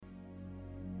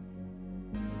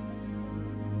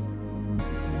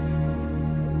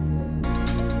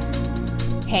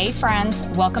Hey friends,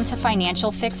 welcome to Financial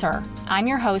Fixer. I'm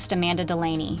your host, Amanda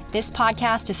Delaney. This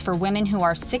podcast is for women who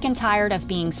are sick and tired of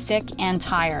being sick and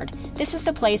tired. This is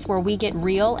the place where we get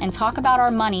real and talk about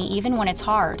our money even when it's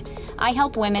hard. I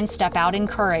help women step out in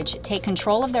courage, take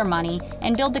control of their money,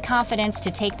 and build the confidence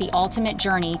to take the ultimate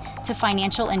journey to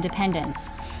financial independence.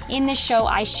 In this show,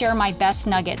 I share my best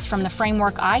nuggets from the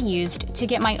framework I used to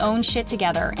get my own shit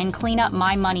together and clean up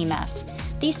my money mess.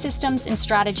 These systems and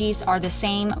strategies are the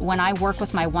same when I work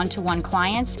with my one-to-one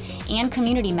clients and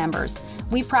community members.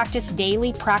 We practice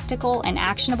daily practical and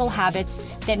actionable habits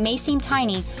that may seem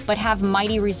tiny but have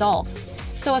mighty results.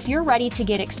 So if you're ready to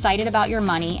get excited about your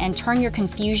money and turn your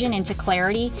confusion into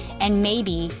clarity and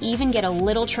maybe even get a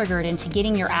little triggered into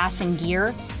getting your ass in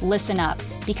gear, listen up,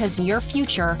 because your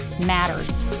future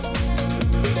matters.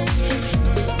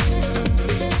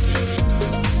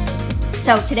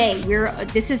 So today,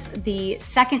 this is the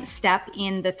second step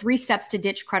in the 3 steps to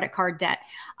ditch credit card debt.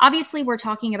 Obviously, we're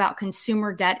talking about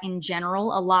consumer debt in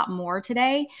general a lot more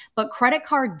today, but credit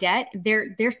card debt,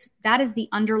 that is the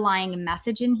underlying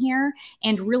message in here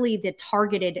and really the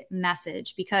targeted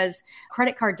message, because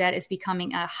credit card debt is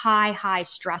becoming a high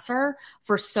stressor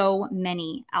for so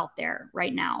many out there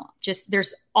right now. Just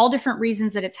there's all different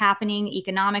reasons that it's happening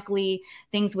economically,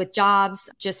 things with jobs,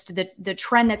 just the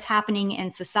trend that's happening in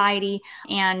society,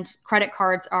 and credit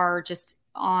cards are just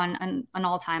on an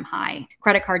all-time high.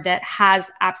 Credit card debt has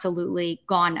absolutely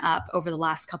gone up over the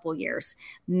last couple of years,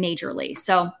 majorly.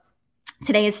 So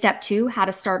today is step 2, how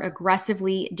to start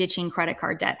aggressively ditching credit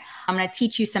card debt. I'm going to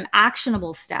teach you some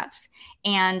actionable steps,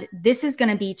 and this is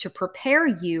going to be to prepare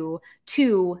you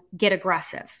to get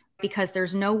aggressive, because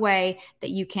there's no way that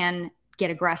you can get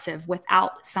aggressive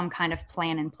without some kind of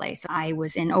plan in place. I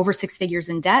was in over 6 figures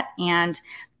in debt and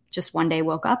just one day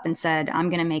woke up and said, I'm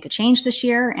going to make a change this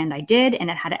year. And I did. And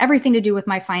it had everything to do with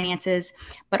my finances.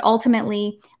 But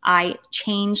ultimately, I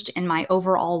changed and my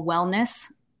overall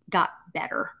wellness got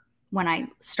better when I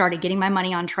started getting my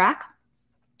money on track.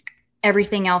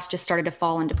 Everything else just started to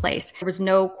fall into place. There was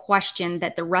no question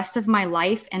that the rest of my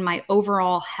life and my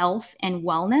overall health and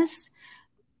wellness,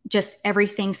 just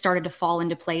everything started to fall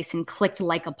into place and clicked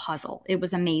like a puzzle. It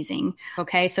was amazing.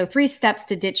 Okay, so 3 steps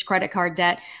to ditch credit card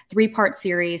debt, 3-part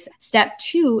series. Step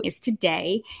 2 is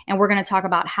today, and we're going to talk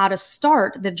about how to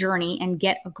start the journey and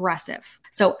get aggressive.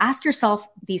 So ask yourself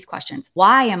these questions.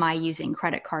 Why am I using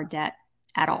credit card debt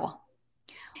at all?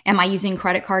 Am I using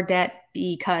credit card debt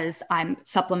because I'm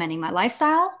supplementing my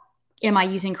lifestyle? Am I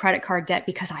using credit card debt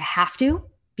because I have to?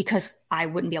 Because I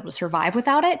wouldn't be able to survive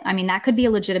without it? I mean, that could be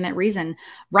a legitimate reason.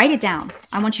 Write it down.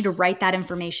 I want you to write that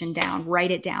information down.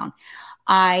 Write it down.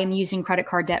 I'm using credit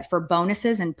card debt for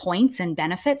bonuses and points and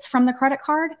benefits from the credit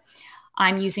card.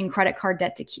 I'm using credit card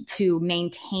debt to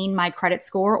maintain my credit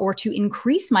score or to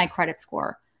increase my credit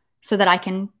score so that I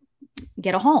can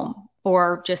get a home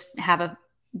or just have a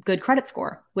good credit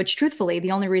score, which truthfully,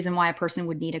 the only reason why a person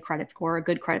would need a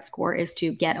good credit score is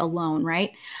to get a loan,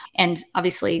 right? And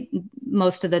obviously,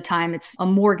 most of the time it's a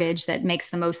mortgage that makes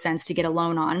the most sense to get a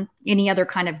loan on. Any other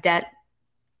kind of debt,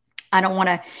 I don't want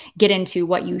to get into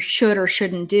what you should or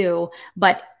shouldn't do,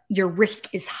 but your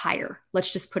risk is higher.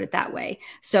 Let's just put it that way.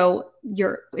 So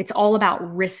it's all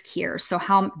about risk here. So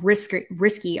how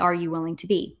risky are you willing to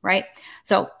be, right?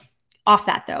 So off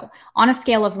that though, on a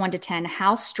scale of 1 to 10,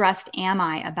 how stressed am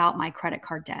I about my credit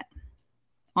card debt?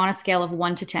 On a scale of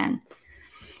 1 to 10.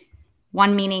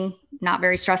 1 meaning not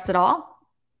very stressed at all,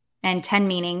 and 10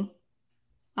 meaning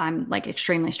I'm like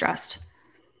extremely stressed.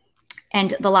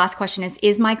 And the last question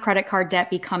is my credit card debt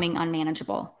becoming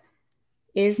unmanageable?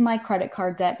 Is my credit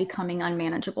card debt becoming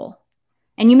unmanageable?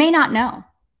 And you may not know.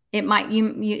 It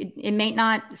may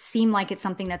not seem like it's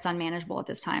something that's unmanageable at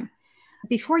this time.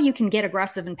 Before you can get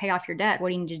aggressive and pay off your debt, what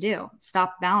do you need to do?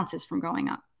 Stop balances from going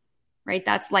up, right?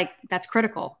 That's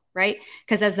critical, right?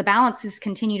 Because as the balances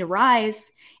continue to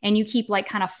rise and you keep like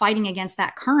kind of fighting against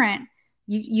that current,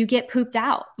 you get pooped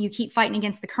out. You keep fighting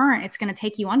against the current, it's going to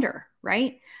take you under,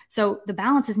 right? So the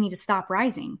balances need to stop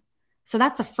rising. So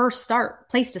that's the first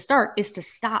place to start is to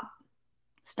stop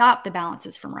the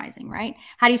balances from rising, right?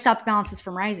 How do you stop the balances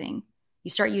from rising? You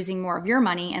start using more of your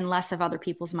money and less of other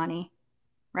people's money,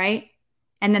 right?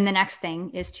 And then the next thing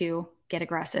is to get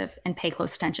aggressive and pay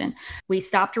close attention. We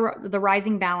stopped the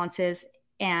rising balances,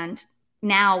 and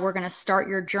now we're going to start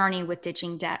your journey with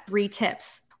ditching debt. 3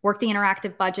 tips. Work the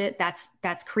interactive budget.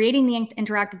 That's creating the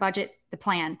interactive budget, the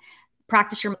plan.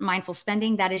 practice your mindful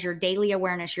spending. That is your daily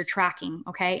awareness, your tracking.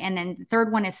 Okay. And then the third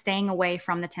one is staying away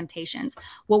from the temptations.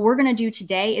 What we're going to do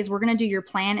today is we're going to do your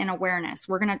plan and awareness.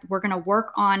 We're going to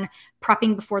work on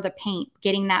prepping before the paint,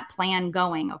 getting that plan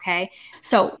going. Okay.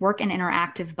 So work an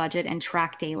interactive budget and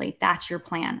track daily. That's your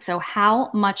plan. So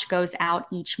how much goes out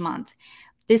each month?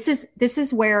 This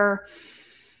is where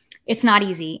it's not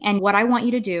easy. And what I want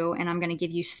you to do, and I'm going to give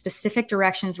you specific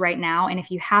directions right now. And if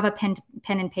you have a pen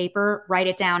and paper, write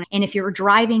it down. And if you're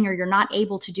driving or you're not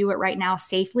able to do it right now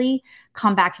safely,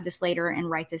 come back to this later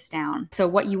and write this down. So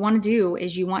what you want to do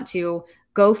is you want to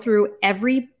go through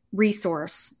every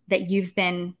resource that you've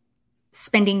been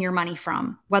spending your money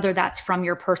from, whether that's from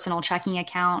your personal checking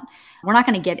account. We're not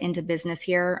going to get into business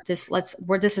here. This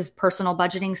is personal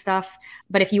budgeting stuff.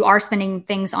 But if you are spending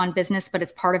things on business, but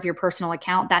it's part of your personal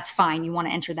account, that's fine. You want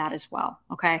to enter that as well.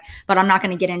 Okay. But I'm not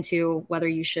going to get into whether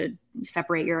you should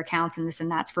separate your accounts and this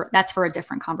and that's for a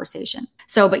different conversation.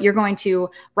 So, but you're going to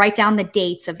write down the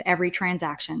dates of every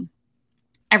transaction,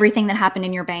 everything that happened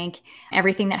in your bank,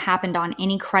 everything that happened on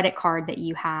any credit card that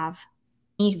you have,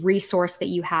 any resource that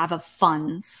you have of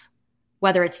funds,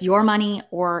 whether it's your money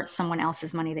or someone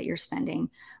else's money that you're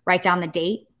spending. Write down the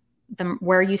date,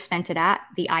 where you spent it at,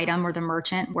 the item or the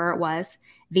merchant, where it was,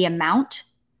 the amount,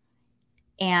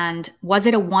 and was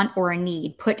it a want or a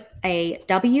need? Put a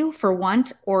W for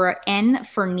want or an N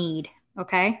for need,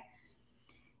 okay?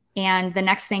 And the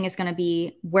next thing is going to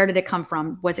be, where did it come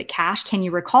from? Was it cash? Can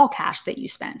you recall cash that you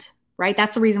spent? Right?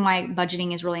 That's the reason why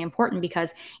budgeting is really important,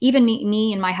 because even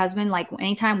me and my husband, like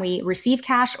anytime we receive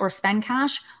cash or spend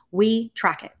cash, we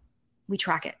track it. We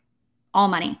track it, all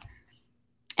money.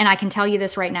 And I can tell you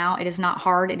this right now, it is not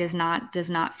hard. It does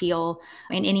not feel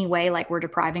in any way like we're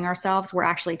depriving ourselves. We're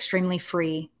actually extremely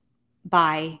free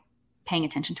by paying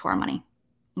attention to our money.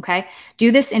 Okay.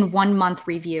 Do this in 1 month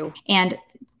review and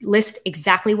list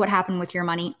exactly what happened with your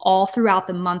money all throughout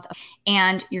the month.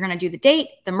 And you're going to do the date,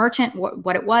 the merchant,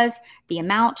 what it was, the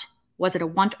amount, was it a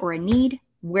want or a need?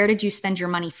 Where did you spend your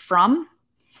money from?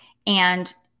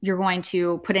 And you're going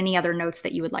to put any other notes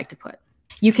that you would like to put.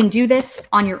 You can do this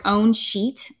on your own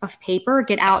sheet of paper.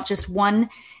 Get out just one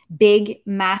big,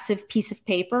 massive piece of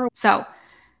paper. So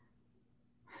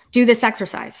do this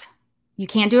exercise. You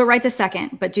can't do it right this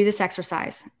second, but do this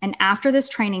exercise. And after this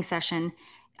training session,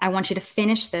 I want you to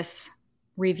finish this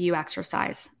review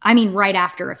exercise. I mean, right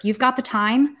after. If you've got the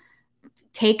time,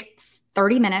 take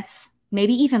 30 minutes,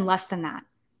 maybe even less than that,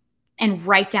 and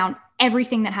write down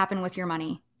everything that happened with your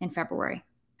money in February.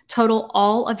 Total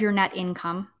all of your net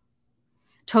income,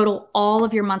 total all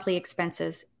of your monthly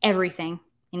expenses, everything,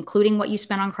 including what you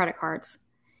spent on credit cards,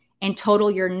 and total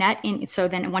your net in. So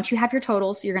then once you have your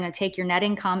totals, you're going to take your net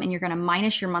income and you're going to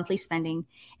minus your monthly spending.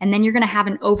 And then you're going to have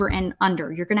an over and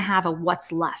under. You're going to have a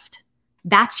what's left.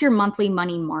 That's your monthly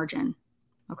money margin.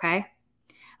 Okay.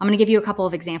 I'm going to give you a couple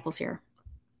of examples here.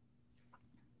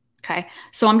 Okay.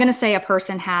 So I'm going to say a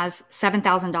person has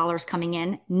 $7,000 coming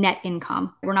in net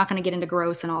income. We're not going to get into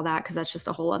gross and all that, because that's just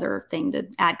a whole other thing to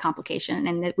add complication.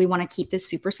 And that we want to keep this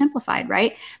super simplified,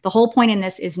 right? The whole point in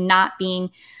this is not being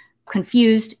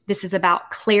confused. This is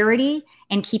about clarity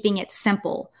and keeping it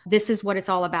simple. This is what it's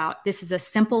all about. This is a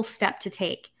simple step to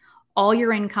take. All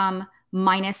your income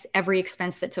minus every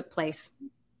expense that took place.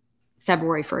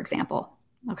 February, for example.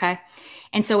 Okay.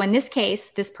 And so in this case,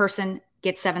 this person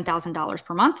gets $7,000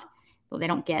 per month. Well,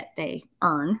 they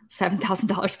earn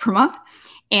 $7,000 per month.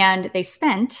 And they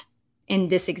spent, in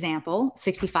this example,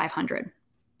 $6,500.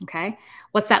 Okay.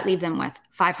 What's that leave them with?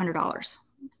 $500.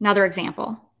 Another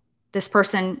example. This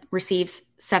person receives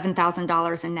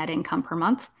 $7,000 in net income per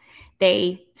month.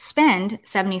 They spend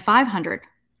 $7,500.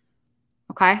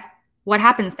 Okay. What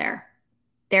happens there?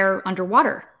 They're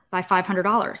underwater by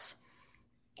 $500.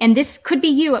 And this could be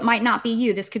you. It might not be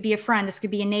you. This could be a friend. This could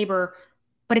be a neighbor,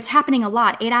 but it's happening a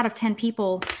lot. 8 out of 10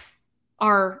 people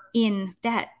are in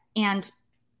debt. And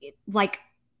like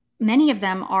many of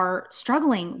them are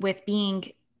struggling with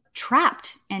being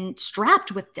trapped and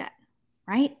strapped with debt,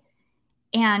 right?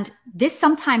 And this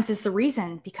sometimes is the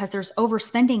reason, because there's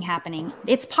overspending happening.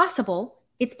 It's possible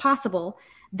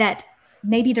that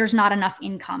maybe there's not enough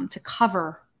income to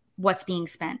cover what's being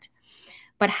spent.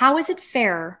 But how is it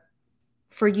fair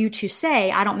for you to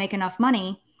say, I don't make enough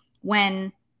money,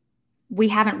 when we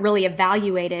haven't really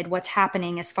evaluated what's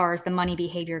happening as far as the money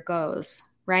behavior goes,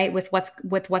 right? With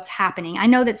what's happening. I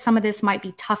know that some of this might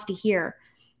be tough to hear,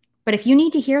 but if you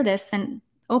need to hear this, then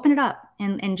open it up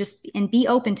and be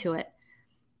open to it.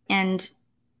 And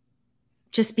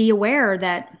just be aware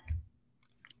that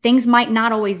things might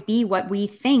not always be what we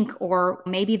think, or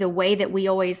maybe the way that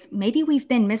maybe we've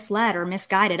been misled or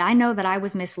misguided. I know that I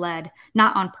was misled,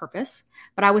 not on purpose,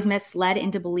 but I was misled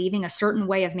into believing a certain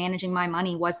way of managing my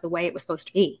money was the way it was supposed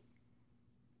to be.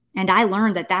 And I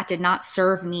learned that that did not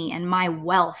serve me, and my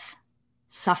wealth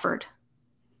suffered.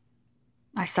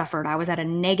 I suffered. I was at a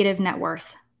negative net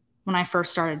worth when I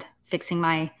first started fixing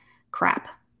my crap,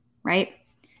 right?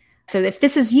 So if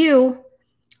this is you,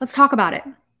 let's talk about it.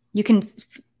 You can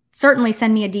certainly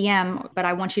send me a DM, but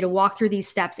I want you to walk through these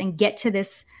steps and get to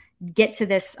this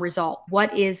result.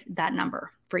 What is that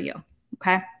number for you?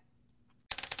 Okay.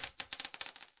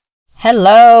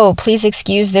 Hello, please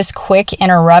excuse this quick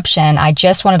interruption. I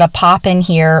just wanted to pop in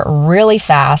here really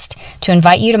fast to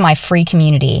invite you to my free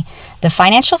community. The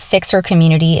Financial Fixer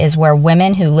community is where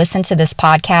women who listen to this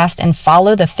podcast and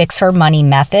follow the Fix Her Money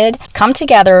method come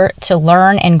together to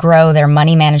learn and grow their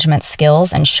money management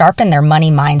skills and sharpen their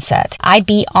money mindset. I'd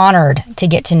be honored to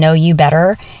get to know you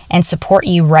better and support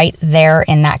you right there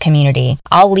in that community.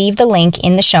 I'll leave the link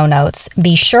in the show notes.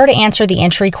 Be sure to answer the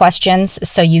entry questions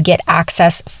so you get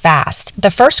access fast.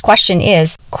 The first question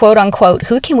is, quote unquote,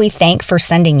 who can we thank for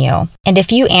sending you? And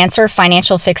if you answer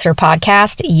Financial Fixer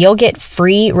Podcast, you'll get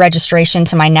free registration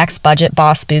to my next Budget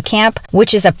Boss Bootcamp,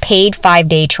 which is a paid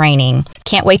 5-day training.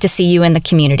 Can't wait to see you in the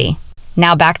community.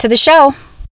 Now back to the show.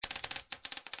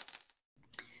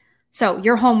 So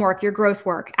your homework, your growth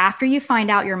work, after you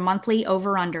find out your monthly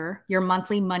over-under, your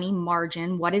monthly money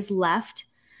margin, what is left,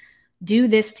 do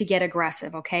this to get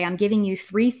aggressive, okay? I'm giving you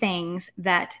 3 things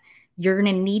that you're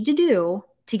going to need to do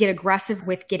to get aggressive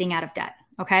with getting out of debt,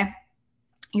 okay?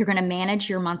 You're going to manage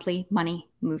your monthly money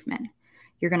movement.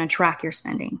 You're going to track your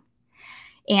spending.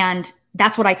 And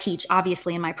that's what I teach,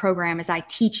 obviously, in my program, is I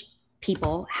teach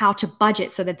people how to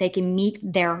budget so that they can meet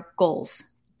their goals,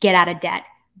 get out of debt,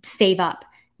 save up,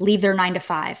 leave their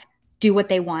 9-to-5, do what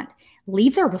they want,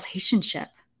 leave their relationship.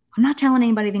 I'm not telling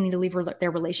anybody they need to leave their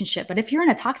relationship, but if you're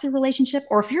in a toxic relationship,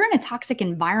 or if you're in a toxic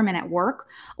environment at work,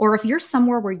 or if you're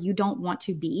somewhere where you don't want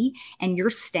to be and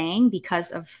you're staying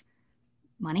because of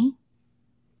money,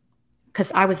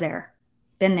 because I was there,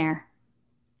 been there.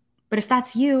 But if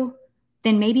that's you,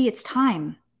 then maybe it's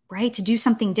time, right, to do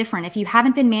something different. If you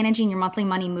haven't been managing your monthly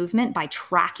money movement by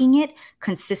tracking it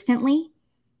consistently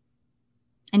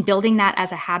and building that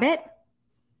as a habit,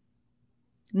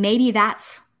 maybe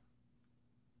that's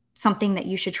something that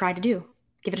you should try to do.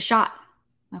 Give it a shot,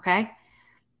 okay?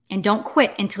 And don't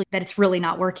quit until that it's really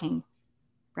not working,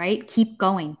 right? Keep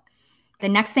going. The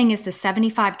next thing is the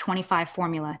 75-25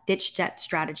 formula, ditch debt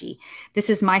strategy. This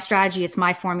is my strategy. It's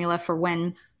my formula for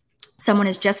when someone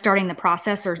is just starting the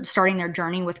process or starting their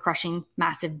journey with crushing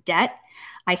massive debt.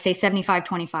 I say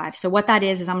 75-25. So what that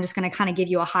is I'm just going to kind of give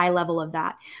you a high level of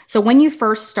that. So when you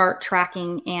first start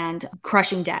tracking and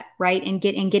crushing debt, right, and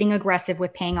getting aggressive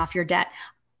with paying off your debt,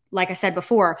 like I said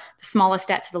before, the smallest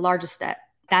debt to the largest debt.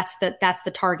 That's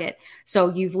the target.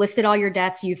 So you've listed all your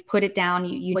debts, you've put it down,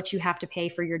 what you have to pay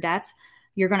for your debts.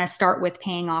 You're going to start with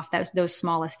paying off those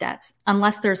smallest debts,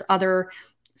 unless there's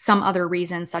some other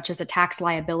reasons, such as a tax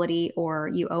liability, or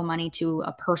you owe money to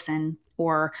a person,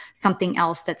 or something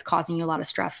else that's causing you a lot of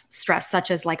stress,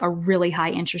 such as like a really high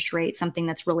interest rate, something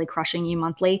that's really crushing you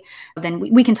monthly. Then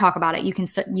we can talk about it. You can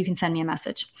send me a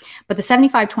message. But the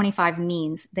 75-25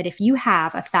 means that if you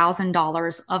have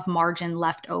 $1,000 of margin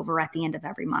left over at the end of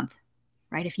every month,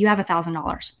 right? If you have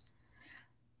 $1,000,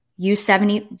 use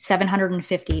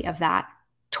 750 of that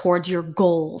towards your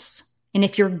goals. And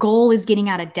if your goal is getting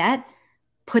out of debt,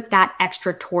 put that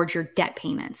extra towards your debt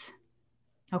payments.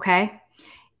 Okay?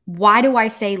 Why do I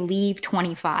say leave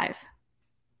 25?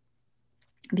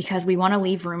 Because we want to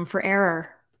leave room for error.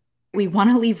 We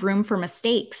want to leave room for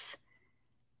mistakes.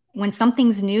 When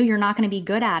something's new, you're not going to be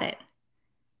good at it.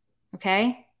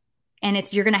 Okay?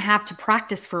 And you're going to have to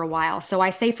practice for a while. So I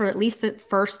say for at least the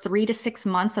first 3 to 6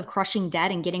 months of crushing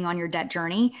debt and getting on your debt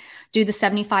journey, do the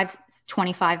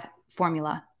 75-25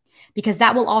 formula, because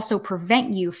that will also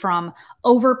prevent you from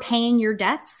overpaying your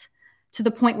debts to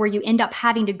the point where you end up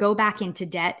having to go back into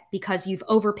debt because you've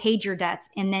overpaid your debts.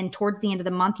 And then towards the end of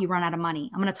the month, you run out of money.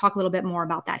 I'm going to talk a little bit more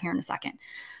about that here in a second.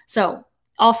 So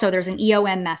also there's an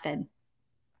EOM method,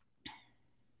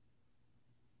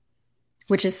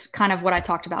 which is kind of what I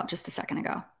talked about just a second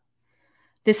ago.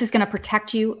 This is going to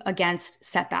protect you against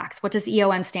setbacks. What does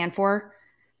EOM stand for?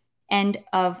 End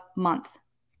of month.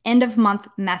 End of month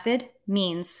method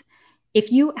means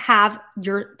if you have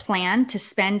your plan to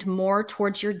spend more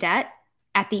towards your debt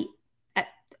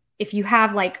if you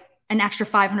have like an extra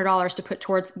 $500 to put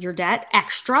towards your debt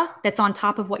extra, that's on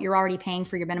top of what you're already paying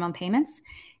for your minimum payments,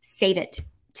 save it.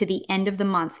 to the end of the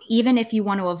month. Even if you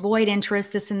want to avoid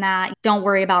interest, this and that, don't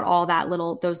worry about all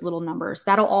those little numbers.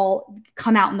 That'll all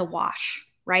come out in the wash,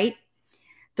 right?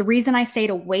 The reason I say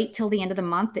to wait till the end of the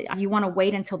month, you want to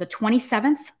wait until the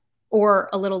 27th or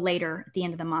a little later at the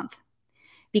end of the month,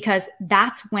 because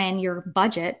that's when your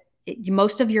budget,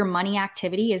 most of your money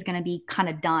activity is going to be kind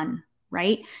of done,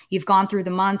 right? You've gone through the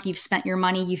month, you've spent your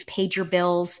money, you've paid your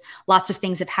bills, lots of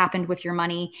things have happened with your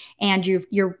money, and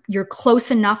you're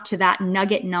close enough to that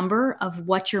nugget number of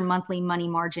what your monthly money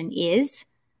margin is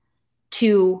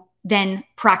to then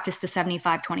practice the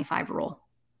 75-25 rule.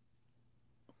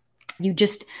 You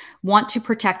just want to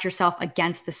protect yourself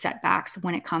against the setbacks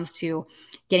when it comes to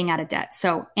getting out of debt.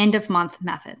 So end of month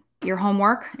method. Your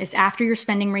homework is after your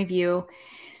spending review,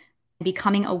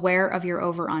 becoming aware of your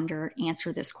over-under,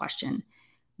 answer this question.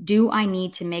 Do I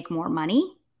need to make more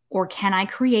money, or can I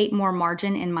create more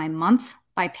margin in my month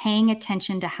by paying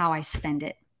attention to how I spend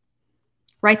it?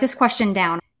 Write this question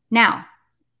down. Now,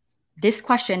 this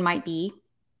question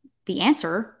the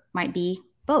answer might be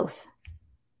both.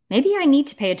 Maybe I need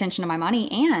to pay attention to my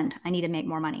money and I need to make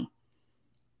more money.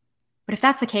 But if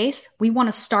that's the case, we want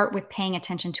to start with paying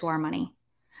attention to our money.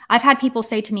 I've had people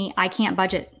say to me, I can't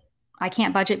budget. I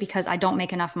can't budget because I don't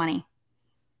make enough money.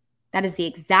 That is the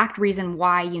exact reason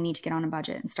why you need to get on a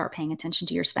budget and start paying attention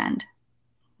to your spend.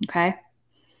 Okay.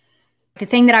 The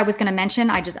thing that I was going to mention,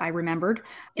 I remembered,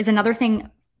 is another thing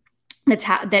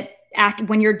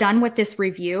when you're done with this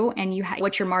review and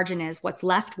what your margin is, what's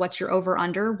left, what's your over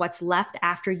under, what's left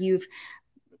after you've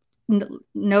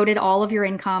noted all of your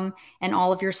income and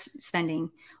all of your spending,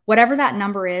 whatever that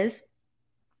number is.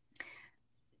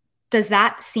 Does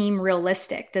that seem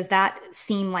realistic? Does that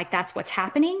seem like that's what's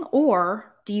happening?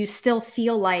 Or do you still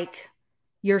feel like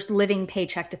you're living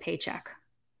paycheck to paycheck?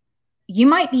 You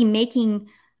might be making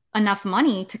enough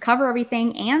money to cover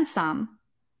everything and some,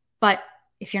 but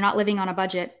if you're not living on a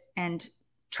budget and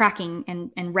tracking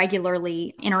and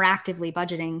regularly, interactively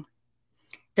budgeting,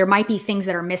 there might be things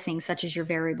that are missing, such as your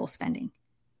variable spending.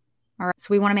 All right. So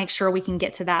we want to make sure we can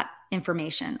get to that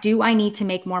information. Do I need to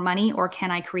make more money, or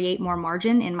can I create more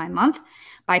margin in my month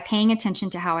by paying attention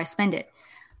to how I spend it?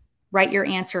 Write your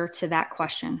answer to that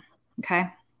question. Okay.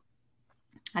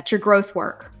 That's your growth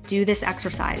work. Do this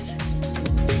exercise.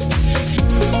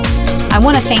 I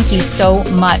want to thank you so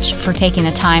much for taking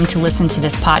the time to listen to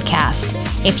this podcast.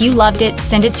 If you loved it,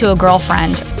 send it to a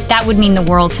girlfriend. That would mean the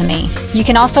world to me. You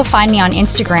can also find me on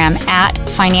Instagram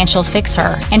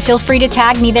 @FinancialFixHer, and feel free to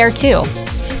tag me there too.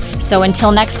 So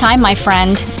until next time, my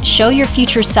friend, show your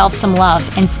future self some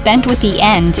love and spend with the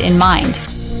end in mind.